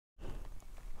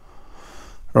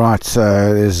Right,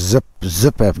 so there's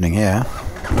zip happening here.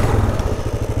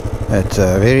 It's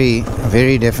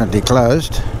very definitely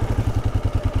closed.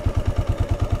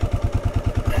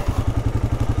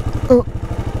 Oh.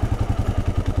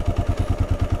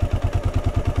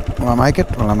 Will I make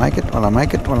it? Will I make it? Will I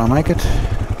make it? Will I make it?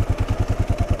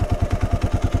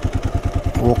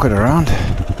 Walk it around.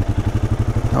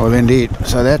 Oh, well, indeed.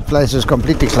 So that place is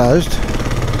completely closed.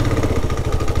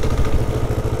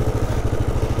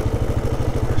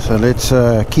 So let's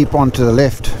keep on to the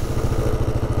left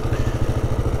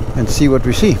and see what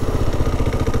we see.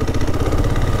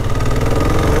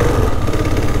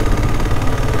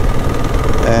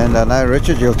 And I know,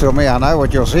 Richard, you'll tell me I know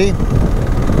what you'll see.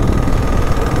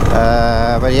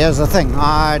 But here's the thing,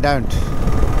 I don't.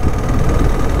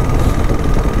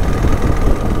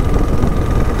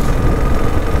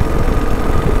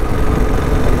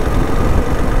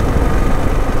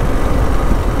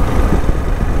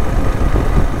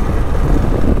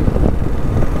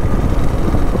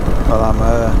 Well, I'm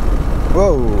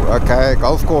whoa, okay,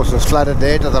 golf course is flooded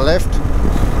there to the left.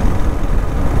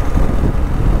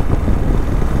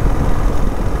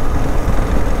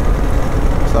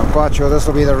 So I'm quite sure this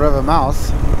will be the river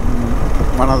mouth.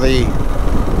 One of the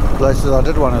places I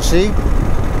did want to see.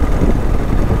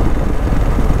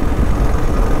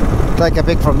 Take a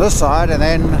pic from this side, and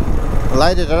then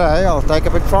later today I'll take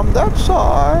a pic from that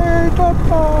side.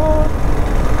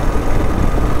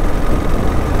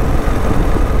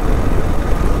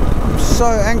 I'm so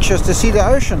anxious to see the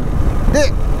ocean.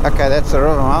 There. Okay, that's the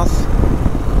river mouth.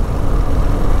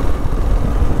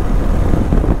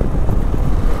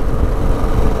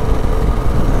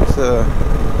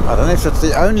 I don't know if it's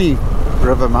the only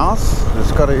river mouth.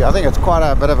 It's got I think it's quite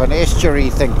a bit of an estuary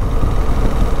thing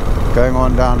going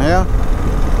on down here.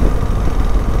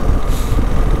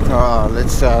 Oh,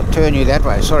 let's turn you that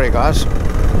way. Sorry, guys.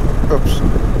 Oops.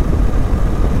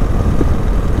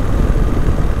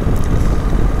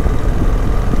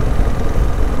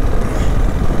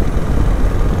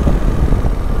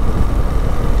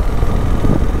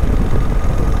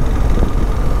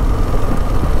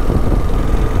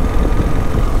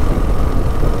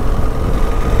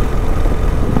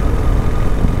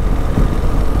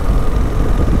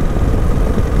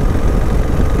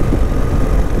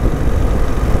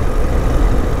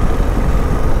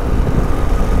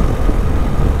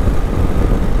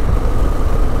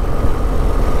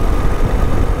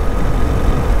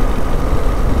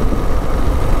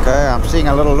 Seeing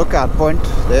a little lookout point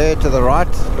there to the right.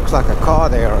 Looks like a car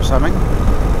there or something.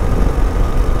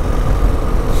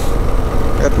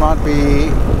 It might be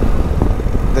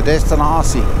the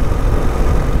destination.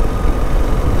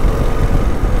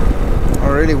 I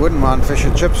really wouldn't mind fish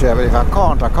and chips here, but if I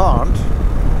can't, I can't.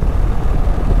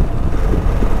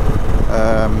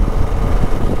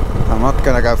 I'm not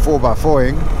going to go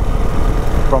 4x4ing.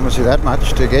 Promise you that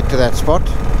much to get to that spot.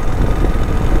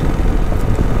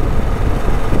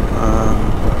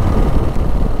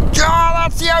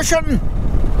 The ocean.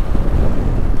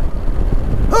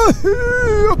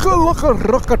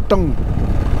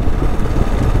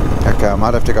 Okay, I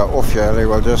might have to go off here. They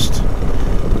will just,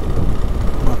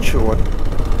 not sure what,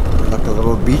 like a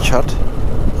little beach hut.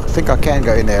 I think I can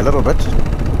go in there a little bit.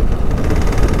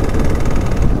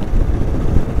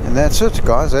 And that's it,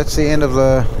 guys. That's the end of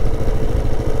the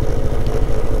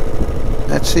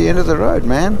road,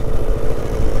 man.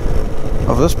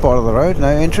 Of this part of the road, no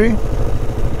entry.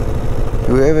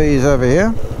 Whoever is over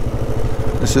here,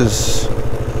 this is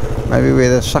maybe where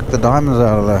they suck the diamonds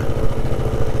out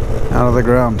of the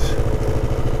ground.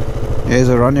 Here's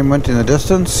a monument in the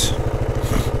distance.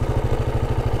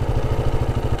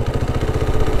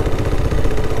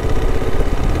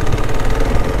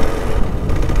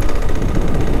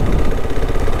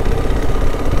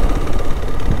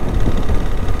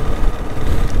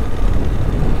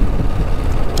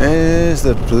 There's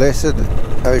the blessed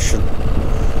ocean.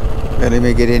 Let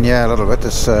me get in here a little bit.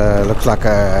 This looks like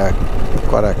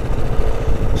quite a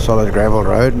solid gravel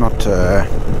road. Not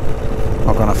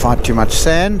going to fight too much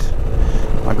sand.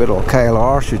 My good old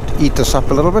KLR should eat this up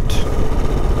a little bit.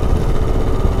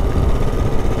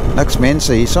 Niks mense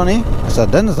hier so nie. Is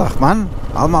 'n Dinsdag, man.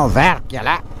 Almal werk,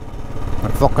 julle.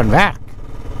 Met fucking werk.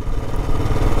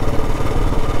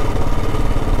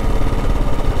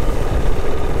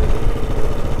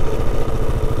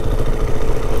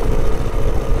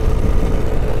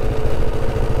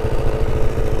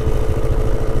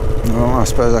 I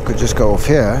suppose I could just go off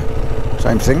here.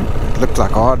 Same thing. It looked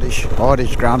like hardish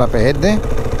ground up ahead there.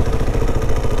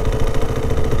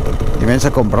 Die mense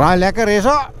kom braai lekker hier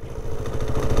so.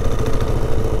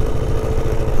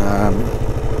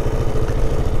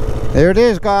 There it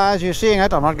is, guys. You're seeing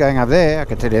it. I'm not going up there, I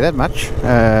can tell you that much.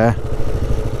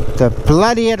 The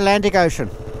bloody Atlantic Ocean.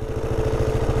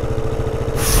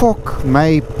 Fuck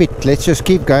my pit. Let's just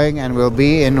keep going and we'll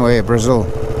be in where? Brazil?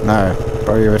 No,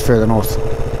 probably a bit further north.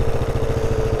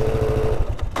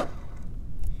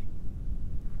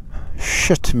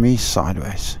 Shit me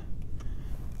sideways.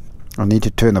 I need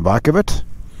to turn the bike a bit.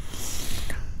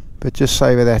 But just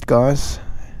savour that, guys.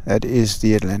 That is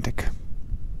the Atlantic.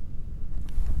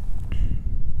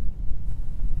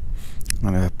 I'm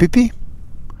gonna have a pee-pee.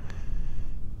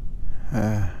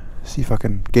 See if I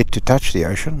can get to touch the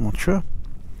ocean. I'm not sure.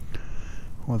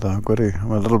 Although I'm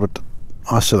a little bit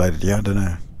isolated here. I don't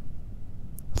know.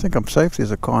 I think I'm safe.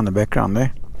 There's a car in the background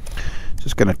there.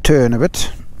 Just going to turn a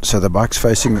bit so the bike's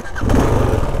facing.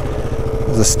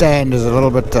 The stand is a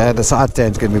little bit. The side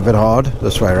stand's going to be a bit hard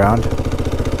this way around.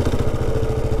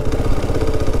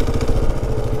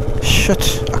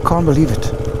 Shit! I can't believe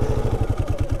it.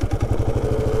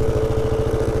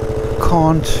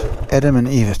 Can't Adam and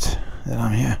Eve it that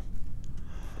I'm here.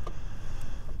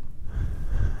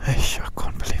 I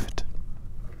can't believe it.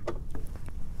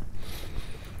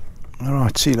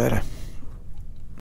 Alright, see you later.